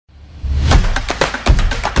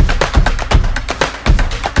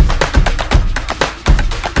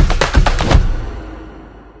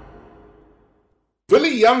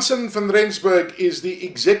Jansen van Rensburg is the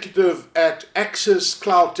executive at Access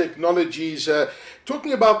Cloud Technologies,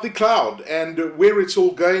 talking about the cloud and where it's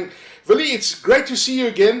all going. Willie, it's great to see you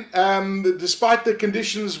again. Despite the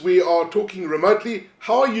conditions, we are talking remotely.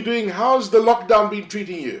 How are you doing? How's the lockdown been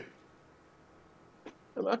treating you?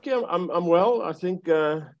 Okay, I'm well. I think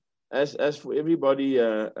as for everybody,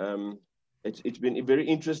 it's been very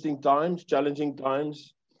interesting times, challenging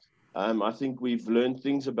times. I think we've learned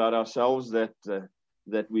things about ourselves that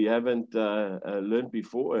we haven't learned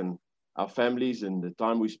before, and our families and the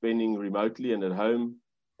time we're spending remotely and at home,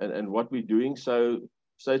 and what we're doing. So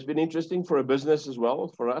it's been interesting for a business as well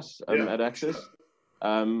for us at Access.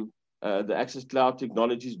 Sure. The Access Cloud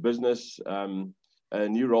Technologies business, a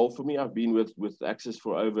new role for me. I've been with Access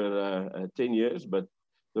for over 10 years, but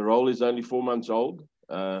the role is only 4 months old.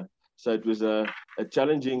 So it was a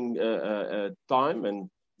challenging time, and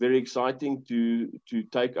very exciting to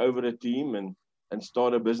take over a team and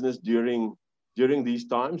start a business during these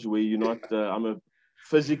times where you're not. I'm a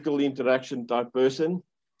physical interaction type person,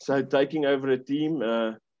 so taking over a team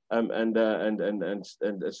and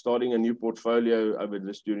starting a new portfolio over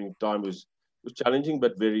this during time was challenging,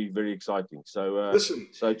 but very, very exciting. So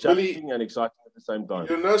so challenging Willie, and exciting at the same time.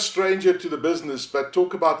 You're no stranger to the business, but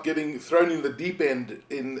talk about getting thrown in the deep end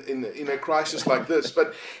in a crisis like this.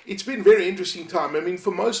 But it's been a very interesting time. I mean,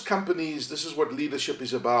 for most companies, this is what leadership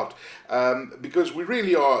is about, because we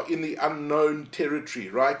really are in the unknown territory,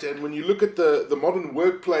 right? And when you look at the modern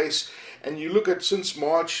workplace, and you look at since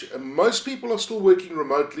March, most people are still working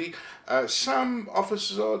remotely. Some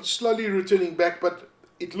offices are slowly returning back, but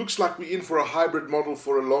it looks like we're in for a hybrid model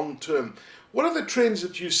for a long term. What are the trends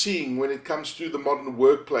that you're seeing when it comes to the modern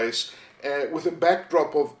workplace with a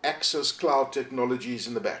backdrop of Access Cloud Technologies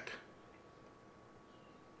in the back?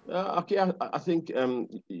 Okay, I think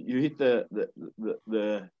you hit the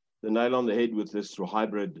nail on the head with this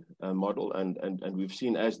hybrid model, and we've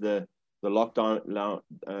seen as the lockdown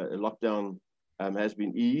has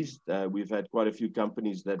been eased. We've had quite a few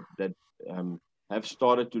companies that have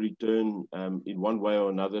started to return in one way or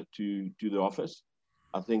another to the office.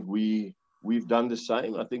 I think we've done the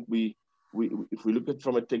same. I think if we look at it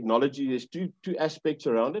from a technology, there's two aspects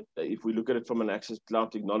around it. If we look at it from an Access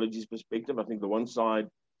Cloud Technologies perspective, I think the one side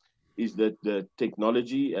is that the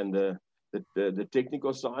technology and the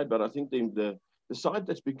technical side, but I think the side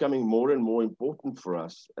that's becoming more and more important for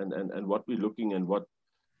us and what we're looking and what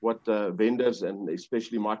vendors and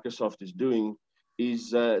especially Microsoft is doing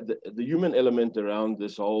is the human element around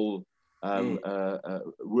this whole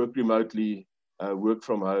work remotely, work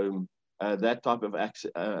from home, that type of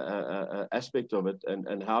aspect of it,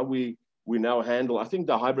 and how we now handle. I think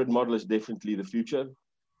the hybrid model is definitely the future.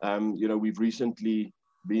 We've recently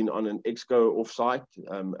been on an Exco offsite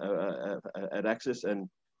at Access,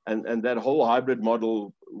 and that whole hybrid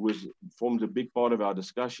model formed a big part of our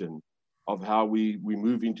discussion of how we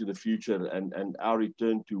move into the future and our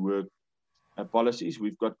return to work policies.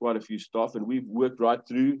 We've got quite a few staff, and we've worked right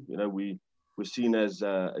through. We're seen as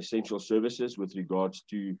essential services with regards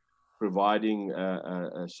to providing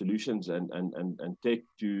solutions and tech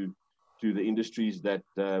to the industries that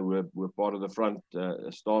were part of the front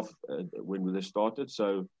staff when they started.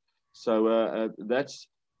 So that's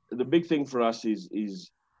the big thing for us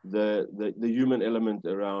is the human element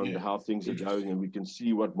around how things are going, and we can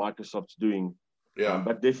see what Microsoft's doing.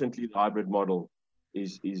 But definitely the hybrid model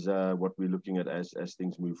is what we're looking at as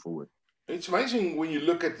things move forward. It's amazing when you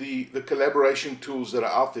look at the collaboration tools that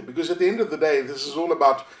are out there, because at the end of the day, this is all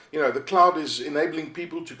about, the cloud is enabling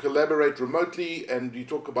people to collaborate remotely, and you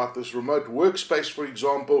talk about this remote workspace, for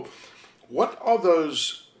example. What are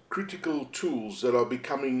those critical tools that are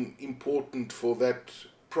becoming important for that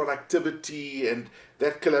productivity and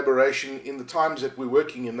that collaboration in the times that we're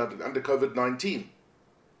working in under COVID-19?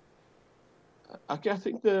 Okay, I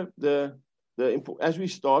think as we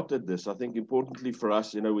started this, I think importantly for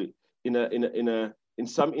us, we in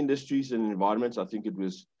some industries and environments, I think it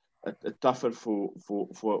was a tougher for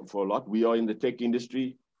a lot. We are in the tech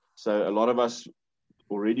industry, so a lot of us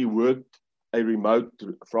already worked a remote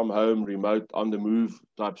from home, remote on the move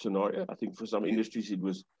type scenario. I think for some industries it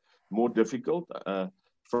was more difficult.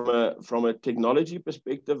 From a technology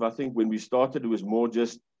perspective, I think when we started, it was more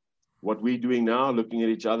just what we're doing now, looking at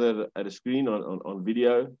each other at a screen on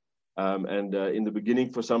video. And in the beginning,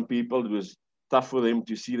 for some people, it was tough for them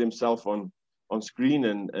to see themselves on screen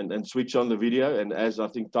and switch on the video. And as I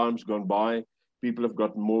think time's gone by, people have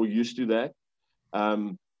gotten more used to that.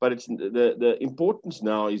 But it's the importance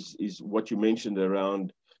now is what you mentioned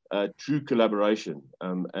around true collaboration.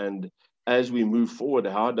 And as we move forward,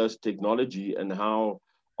 how does technology and how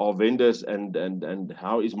our vendors and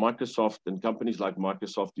how is Microsoft and companies like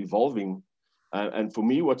Microsoft evolving. And for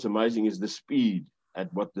me, what's amazing is the speed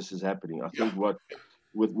at what this is happening. I think what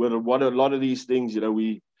a lot of these things,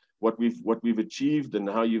 what we've achieved and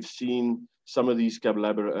how you've seen some of these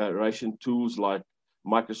collaboration tools like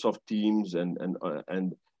Microsoft Teams and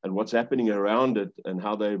what's happening around it and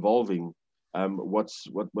how they're evolving.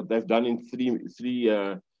 What they've done in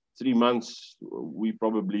three months, we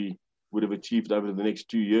probably would have achieved over the next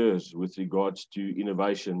 2 years with regards to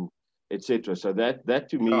innovation, etc. So that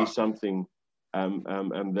to me is something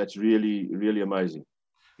that's really amazing.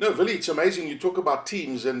 No, Willie, it's amazing. You talk about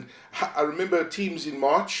Teams, and I remember Teams in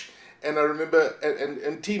March, and I remember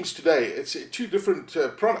and Teams today. It's two different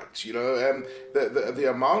products, the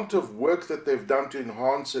amount of work that they've done to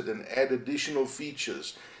enhance it and add additional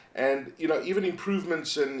features, and even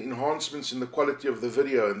improvements and enhancements in the quality of the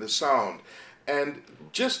video and the sound, and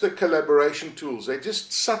just the collaboration tools. They're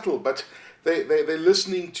just subtle, but they're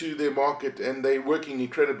listening to their market and they're working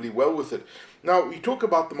incredibly well with it. Now, you talk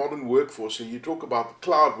about the modern workforce and you talk about the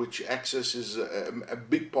cloud, which Access is a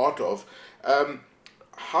big part of.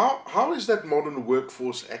 How is that modern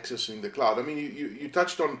workforce accessing the cloud? I mean, you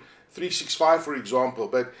touched on 365, for example,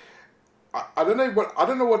 but I don't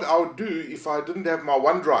know what I would do if I didn't have my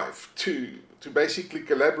OneDrive to basically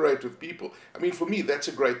collaborate with people. I mean, for me, that's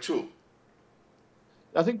a great tool.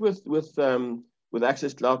 I think with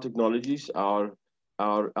Access Cloud Technologies, our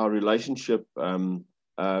relationship,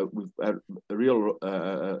 we've had a real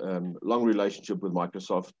long relationship with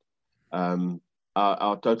Microsoft.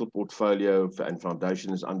 Our total portfolio and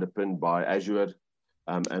foundation is underpinned by Azure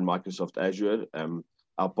and Microsoft Azure.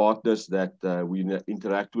 Our partners that we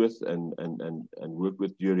interact with and work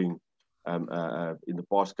with during in the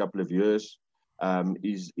past couple of years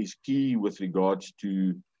is key with regards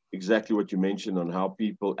to exactly what you mentioned on how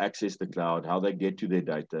people access the cloud, how they get to their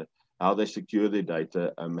data, how they secure their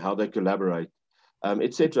data, how they collaborate,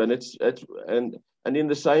 etc. And in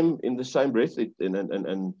the same breath,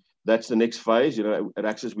 and that's the next phase. At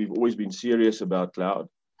Access, we've always been serious about cloud.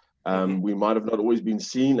 We might have not always been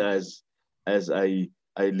seen as a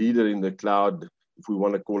leader in the cloud, if we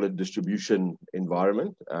want to call it distribution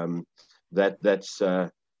environment. That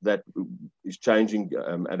is changing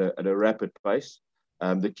at a rapid pace.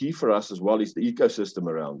 The key for us as well is the ecosystem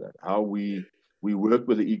around that. How we work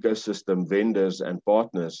with the ecosystem vendors and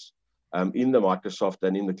partners in the Microsoft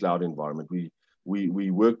and in the cloud environment. We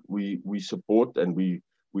support, and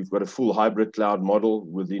we've got a full hybrid cloud model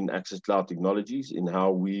within Access Cloud Technologies in how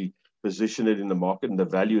we position it in the market and the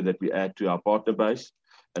value that we add to our partner base,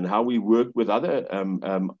 and how we work with other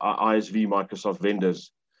ISV Microsoft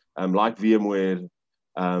vendors like VMware,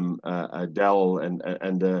 Dell,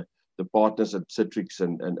 and the partners at Citrix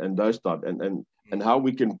and those type, and how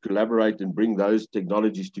we can collaborate and bring those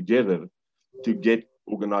technologies together to get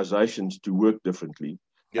organizations to work differently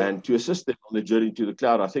and to assist them on the journey to the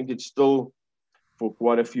cloud. I think it's still, for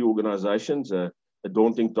quite a few organizations, a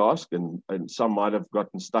daunting task, and some might have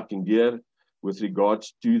gotten stuck in gear with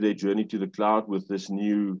regards to their journey to the cloud with this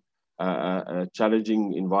new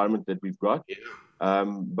challenging environment that we've got.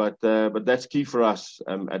 But that's key for us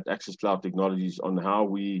at Access Cloud Technologies on how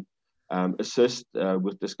we assist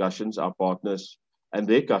with discussions, our partners and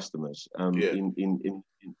their customers in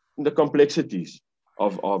the complexities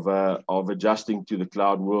of adjusting to the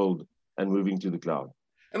cloud world and moving to the cloud.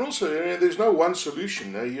 And also, there's no one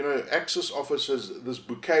solution. Access offers this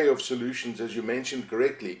bouquet of solutions, as you mentioned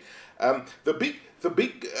correctly. The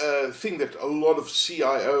big thing that a lot of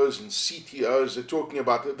CIOs and CTOs are talking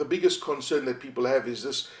about, the biggest concern that people have is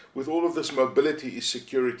this: with all of this mobility, is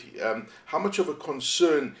security. How much of a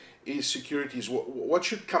concern is security? What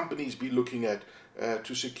should companies be looking at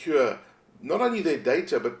to secure not only their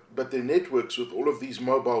data but their networks with all of these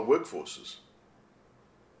mobile workforces?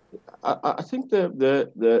 I think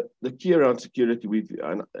the key around security we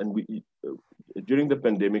during the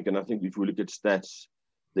pandemic, and I think if we look at stats,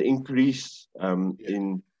 the increase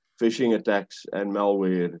in phishing attacks and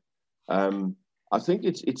malware, I think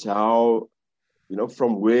it's how,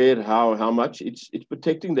 from where, how much it's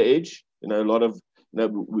protecting the edge. A lot of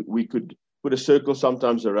we could put a circle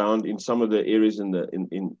sometimes around in some of the areas in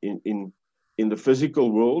the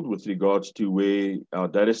physical world with regards to where our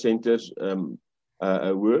data centers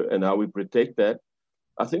were and how we protect that.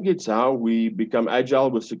 I think it's how we become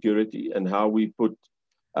agile with security and how we put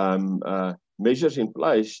measures in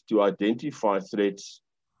place to identify threats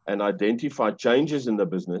and identify changes in the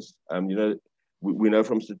business. We know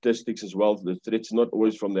from statistics as well, the threat's not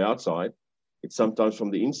always from the outside. It's sometimes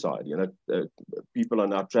from the inside. People are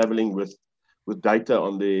now traveling with data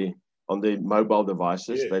on their mobile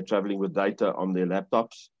devices. Yeah. They're traveling with data on their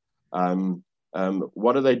laptops.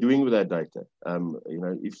 What are they doing with that data?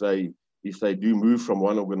 If they do move from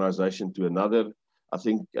one organization to another, I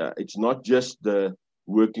think it's not just the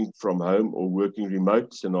working from home or working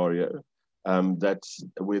remote scenario. That's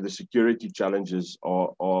where the security challenges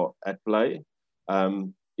are at play.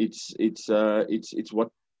 It's what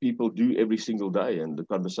people do every single day and the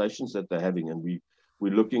conversations that they're having. And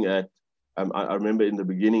we're looking at, I remember in the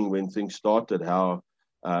beginning when things started, how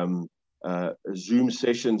Zoom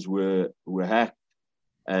sessions were hacked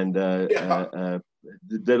and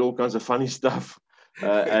did all kinds of funny stuff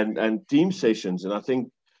and team sessions. And I think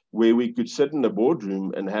where we could sit in the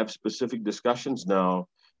boardroom and have specific discussions now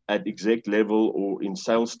at exec level or in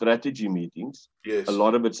sales strategy meetings, Yes. a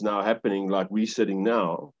lot of it's now happening like we're sitting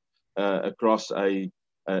now across a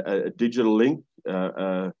digital link,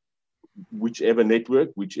 whichever network,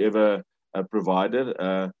 whichever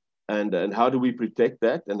provider, and how do we protect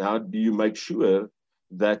that, and how do you make sure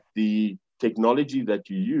that the technology that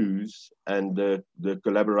you use and the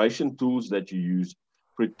collaboration tools that you use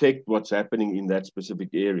protect what's happening in that specific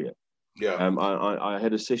area. Yeah. I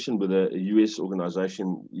had a session with a US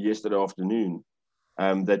organization yesterday afternoon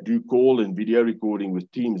that do call and video recording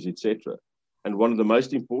with Teams, etc. And one of the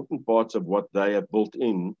most important parts of what they have built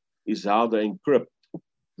in is how they encrypt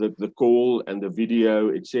the call and the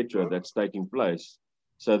video, etc. that's taking place,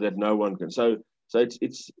 so that no one can. So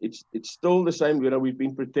it's still the same. We've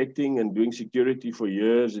been protecting and doing security for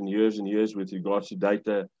years and years and years with regards to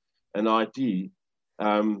data and IT.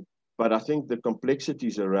 But I think the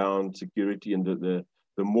complexities around security and the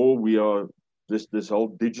more we are, this whole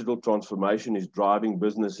digital transformation is driving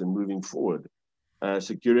business and moving forward.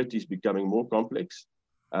 Security is becoming more complex,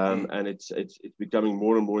 and it's becoming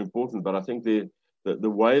more and more important. But I think the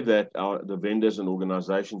way that the vendors and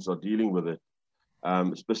organizations are dealing with it,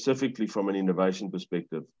 specifically from an innovation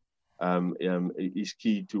perspective, is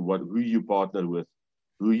key to who you partner with,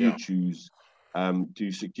 who you choose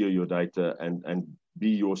to secure your data and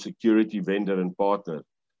be your security vendor and partner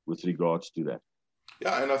with regards to that.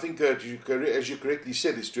 Yeah, and I think that, as you correctly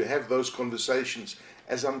said, is to have those conversations,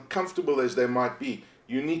 as uncomfortable as they might be.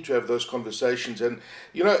 You need to have those conversations. And,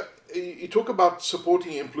 you talk about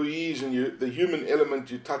supporting employees and the human element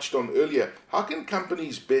you touched on earlier. How can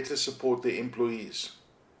companies better support their employees?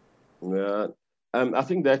 I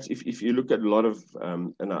think that's, if you look at a lot of,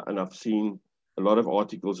 and I've seen a lot of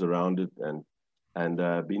articles around it and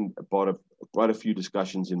been a part of quite a few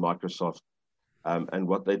discussions in Microsoft and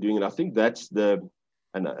what they're doing. And I think that's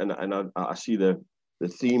and I see the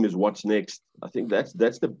theme is what's next. I think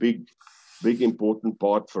that's the big important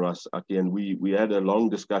part for us. Again, we had a long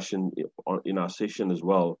discussion in our session as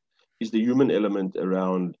well, is the human element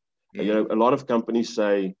around, a lot of companies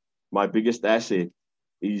say my biggest asset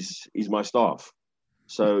is my staff.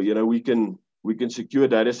 So, we can secure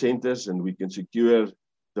data centers and we can secure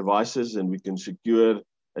devices and we can secure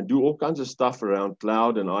and do all kinds of stuff around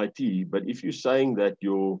cloud and IT. But if you're saying that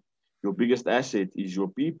your biggest asset is your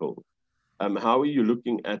people, how are you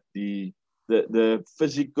looking at the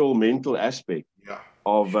physical, mental aspect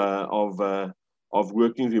of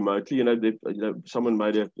working remotely? Someone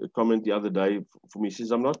made a comment the other day for me.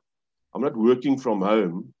 Says, I'm not working from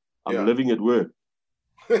home. I'm living at work.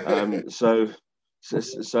 So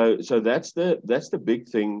that's the big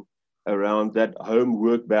thing around that home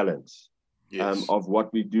work balance. Of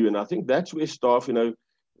what we do. And I think that's where staff,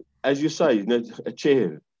 as you say, a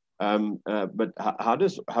chair. But how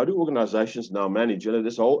do organizations now manage?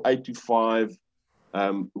 This whole 8 to 5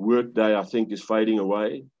 work day, I think, is fading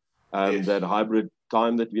away. That hybrid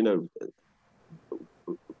time that,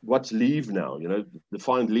 what's leave now?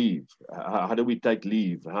 Define leave. How do we take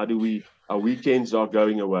leave? Our weekends are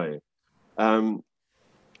going away.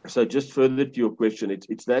 So just further to your question,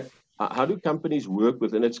 it's that, how do companies work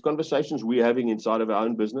with, and it's conversations we're having inside of our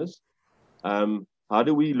own business. How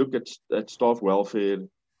do we look at staff welfare,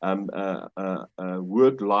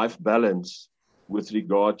 work-life balance with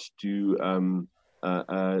regards to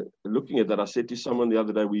looking at that? I said to someone the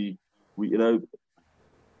other day, we 2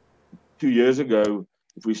 years ago,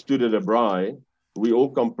 if we stood at a braai, we all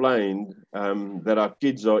complained that our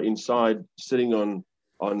kids are inside sitting on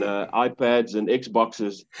iPads and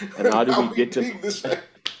Xboxes, and how do we get them?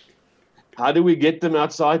 How do we get them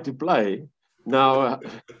outside to play? Now,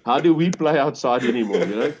 how do we play outside anymore?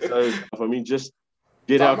 So just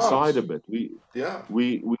get outside a bit. We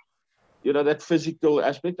that physical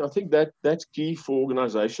aspect. I think that's key for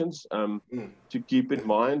organizations to keep in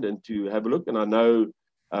mind and to have a look. And I know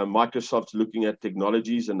Microsoft's looking at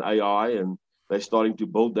technologies and AI, and they're starting to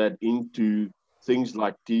build that into things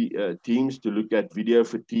like Teams to look at video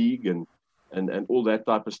fatigue and all that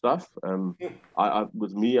type of stuff.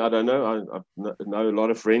 With me, I don't know. I know a lot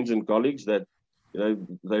of friends and colleagues that,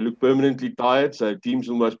 they look permanently tired. So Teams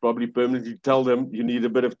will most probably permanently tell them you need a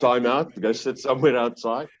bit of time out to go sit somewhere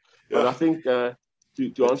outside. Yeah. But I think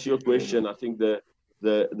to answer your question, I think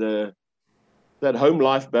that home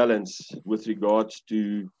life balance with regards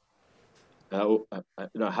to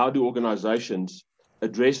how do organizations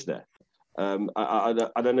address that? I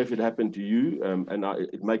don't know if it happened to you, and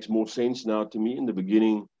it makes more sense now to me. In the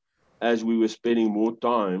beginning, as we were spending more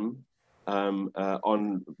time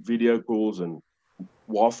on video calls and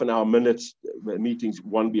half-an-hour minutes meetings,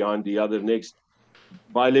 one behind the other next,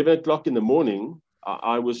 by 11 o'clock in the morning,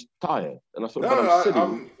 I was tired. And I thought,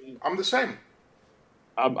 I'm the same.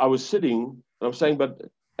 I was sitting, and I'm saying,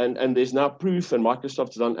 and there's now proof, and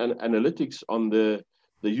Microsoft's done analytics on the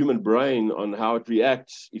human brain on how it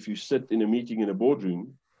reacts if you sit in a meeting in a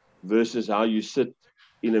boardroom versus how you sit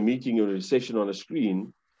in a meeting or a session on a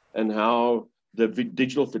screen, and how the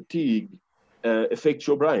digital fatigue affects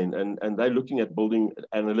your brain. And they're looking at building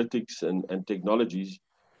analytics and technologies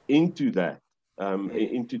into that,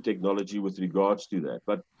 into technology with regards to that.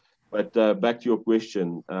 But back to your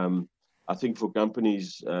question, I think for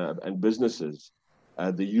companies and businesses,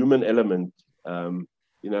 the human element,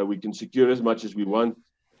 we can secure as much as we want.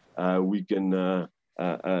 We can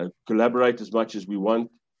collaborate as much as we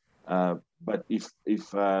want. But if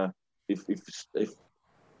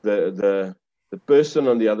the person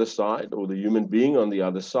on the other side, or the human being on the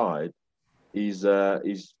other side, is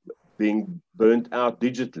being burnt out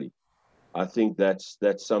digitally, I think that's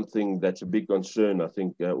something that's a big concern. I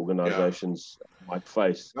think organizations might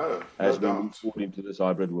face as we move forward into this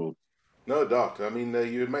hybrid world. No doubt. I mean,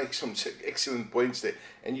 you make some excellent points there,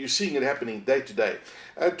 and you're seeing it happening day to day.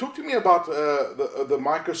 Talk to me about the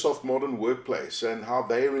Microsoft Modern Workplace and how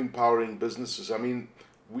they're empowering businesses. I mean,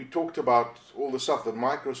 we talked about all the stuff that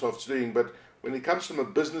Microsoft's doing, but when it comes from a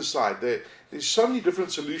business side, there's so many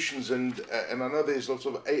different solutions, and I know there's lots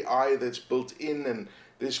of AI that's built in, and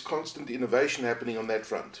there's constant innovation happening on that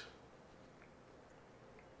front.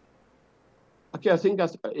 Okay, I think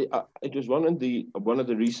it was one of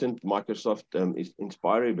the recent Microsoft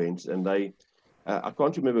Inspire events, and I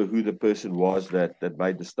can't remember who the person was that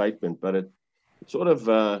made the statement, but it sort of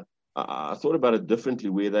I thought about it differently,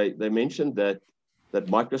 where they mentioned that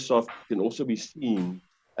Microsoft can also be seen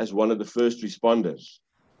as one of the first responders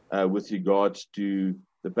with regards to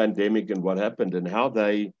the pandemic and what happened, and how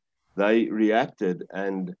they reacted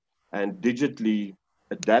and digitally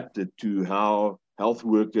adapted to how health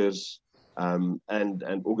workers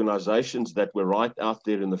and organizations that were right out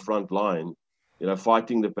there in the front line,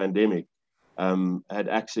 fighting the pandemic, had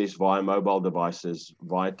access via mobile devices,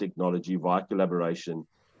 via technology, via collaboration,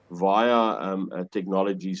 via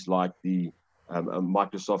technologies like the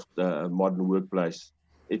Microsoft Modern Workplace,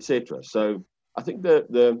 etc. So I think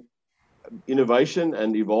the innovation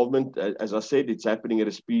and evolvement, as I said, it's happening at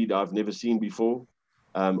a speed I've never seen before,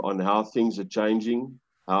 on how things are changing,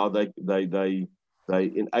 how they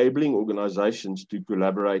enabling organizations to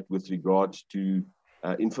collaborate with regards to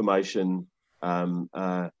information,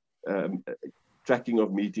 tracking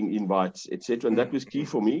of meeting invites, etc. And that was key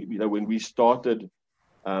for me. When we started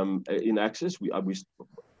in Access, we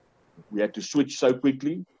had to switch so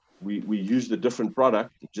quickly. We used a different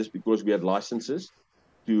product just because we had licenses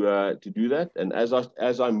to do that. And as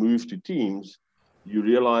I moved to Teams, you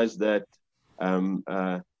realize that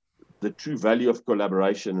the true value of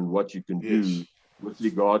collaboration and what you can do with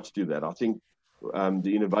regards to that. I think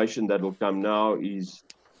the innovation that will come now is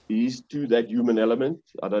to that human element.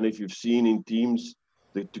 I don't know if you've seen in Teams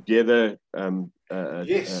the Together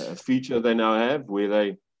a feature they now have, where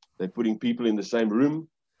they're putting people in the same room.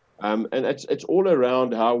 And it's all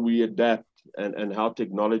around how we adapt and how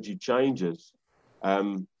technology changes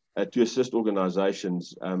to assist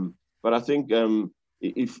organizations. But I think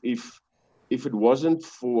if it wasn't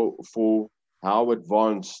for how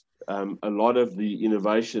advanced a lot of the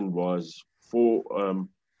innovation was for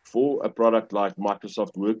a product like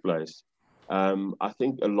Microsoft Workplace, I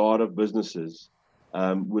think a lot of businesses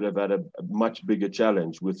would have had a much bigger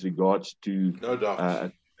challenge with regards to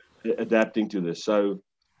adapting to this. So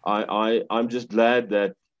I'm just glad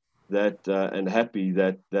that and happy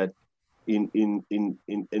that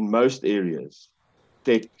in most areas,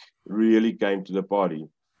 tech really came to the party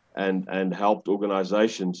and helped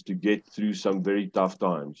organizations to get through some very tough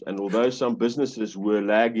times. And although some businesses were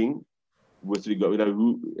lagging with regard,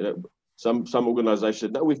 some organizations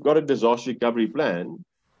said, no, we've got a disaster recovery plan.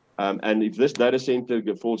 And if this data center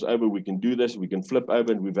falls over, we can do this, we can flip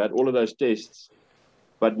over, and we've had all of those tests.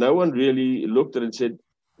 but no one really looked at it and said,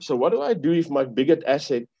 so what do I do if my biggest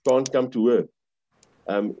asset can't come to work?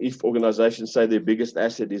 If organizations say their biggest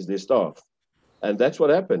asset is their staff. And that's what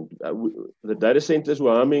happened. The data centers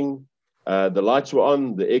were humming, the lights were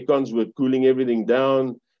on, the aircons were cooling everything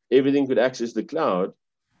down, everything could access the cloud,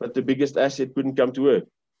 but the biggest asset couldn't come to work.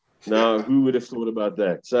 Now, who would have thought about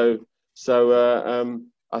that? So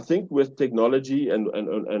I think with technology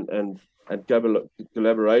and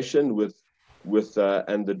collaboration with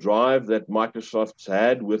and the drive that Microsoft's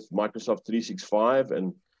had with Microsoft 365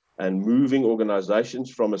 and moving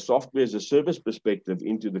organizations from a software as a service perspective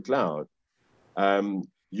into the cloud,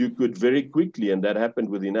 you could very quickly, and that happened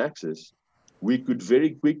within Axis, we could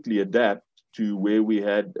very quickly adapt to where we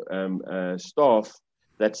had staff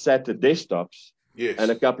that sat at desktops. Yes.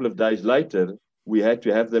 And a couple of days later, we had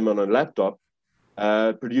to have them on a laptop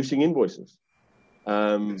producing invoices.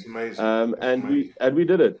 It's amazing. And we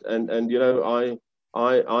did it. And you know,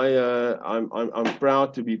 I'm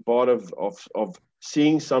proud to be part of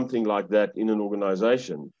seeing something like that in an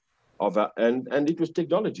organization. And it was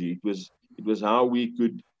technology. It was how we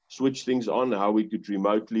could switch things on, how we could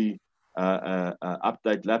remotely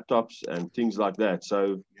update laptops and things like that.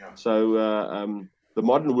 So the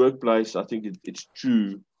modern workplace, I think it's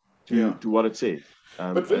true to what it says.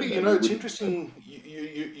 But Willie, you know, it's interesting.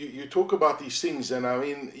 You talk about these things, and I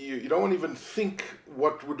mean, you don't even think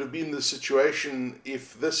what would have been the situation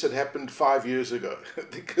if this had happened 5 years ago,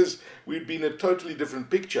 because we'd been a totally different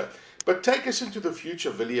picture. But take us into the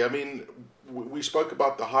future, Willie. I mean, we spoke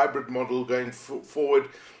about the hybrid model going forward.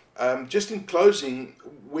 Just in closing,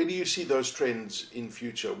 where do you see those trends in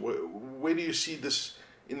future? Where do you see this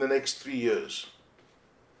in the next 3 years?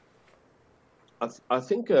 I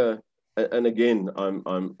think, and again,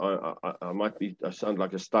 I might be, I sound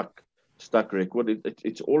like a stuck record.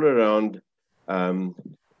 It's all around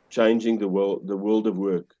changing the world of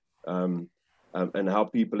work, and how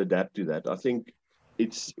people adapt to that. I think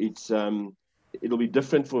it'll be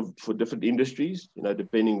different for different industries, you know,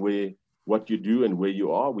 depending what you do and where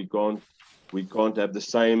you are. We can't have the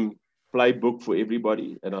same playbook for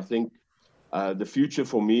everybody. And I think the future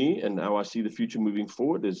for me and how I see the future moving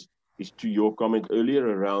forward is to your comment earlier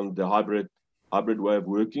around the hybrid way of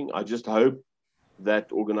working. I just hope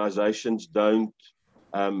that organizations don't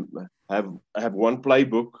have one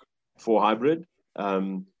playbook for hybrid,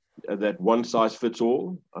 that one size fits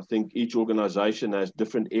all. I think each organization has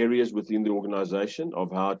different areas within the organization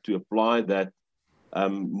of how to apply that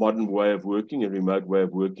modern way of working, a remote way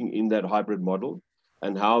of working in that hybrid model,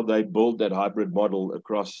 and how they build that hybrid model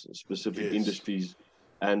across specific industries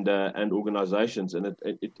and organizations. And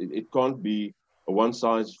it can't be a one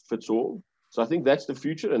size fits all. So I think that's the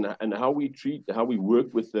future, and how we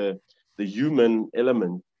work with the human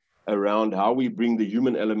element around how we bring the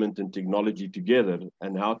human element and technology together,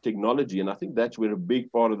 and how technology, and I think that's where a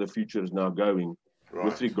big part of the future is now going,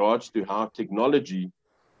 with regards to how technology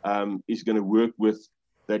is going to work with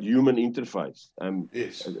that human interface.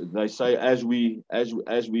 They say as we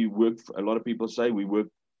work, a lot of people say we work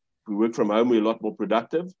from home, we're a lot more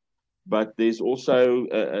productive, but there's also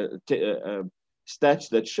stats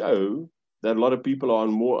that show that a lot of people are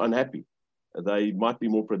more unhappy. They might be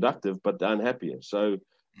more productive, but they're unhappier. So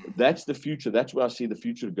that's the future. That's where I see the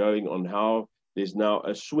future going, on how there's now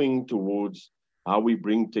a swing towards how we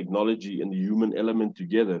bring technology and the human element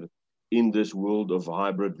together in this world of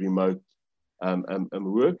hybrid remote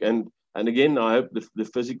work. And again, I hope the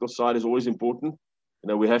physical side is always important. You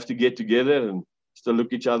know, we have to get together and still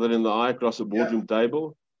look each other in the eye across a boardroom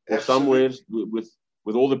table, or somewhere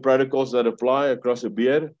with all the protocols that apply across a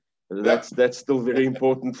beer. That's still very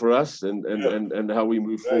important for us, and how we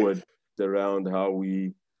move forward around how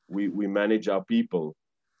we manage our people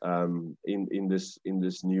in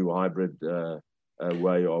this new hybrid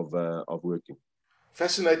way of working.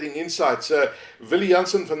 Fascinating insights. Willie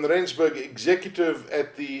Jansen van Rensburg, Executive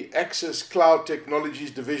at the Axis Cloud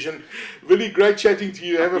Technologies Division. Willie, great chatting to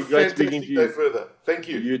you. Have a fantastic day further. Thank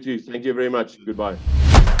you. You too. Thank you very much. Goodbye.